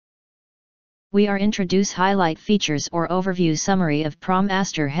We are introduce highlight features or overview summary of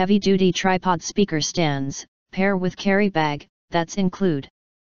ProMaster heavy duty tripod speaker stands, pair with carry bag, that's include.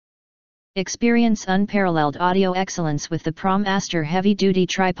 Experience unparalleled audio excellence with the ProMaster heavy duty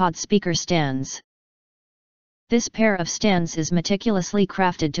tripod speaker stands. This pair of stands is meticulously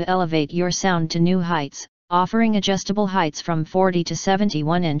crafted to elevate your sound to new heights, offering adjustable heights from 40 to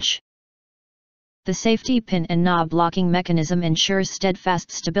 71 inch. The safety pin and knob locking mechanism ensures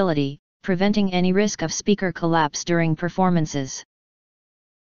steadfast stability, preventing any risk of speaker collapse during performances.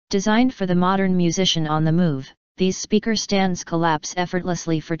 Designed for the modern musician on the move, these speaker stands collapse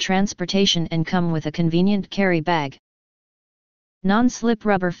effortlessly for transportation and come with a convenient carry bag. Non-slip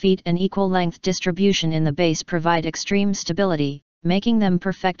rubber feet and equal length distribution in the base provide extreme stability, making them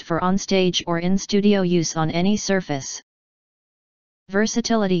perfect for on-stage or in-studio use on any surface.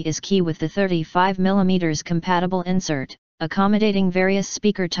 Versatility is key with the 35mm compatible insert, accommodating various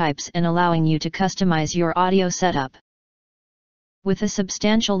speaker types and allowing you to customize your audio setup. With a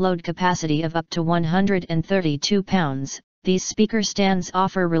substantial load capacity of up to 132 pounds, these speaker stands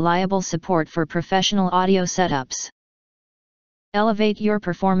offer reliable support for professional audio setups. Elevate your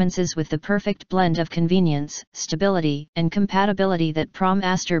performances with the perfect blend of convenience, stability, and compatibility that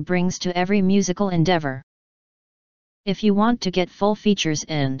ProMaster brings to every musical endeavor. If you want to get full features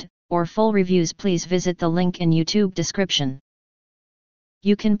or full reviews, please visit the link in YouTube description.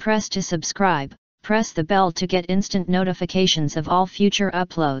 You can press to subscribe, press the bell to get instant notifications of all future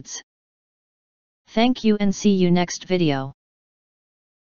uploads. Thank you and see you next video.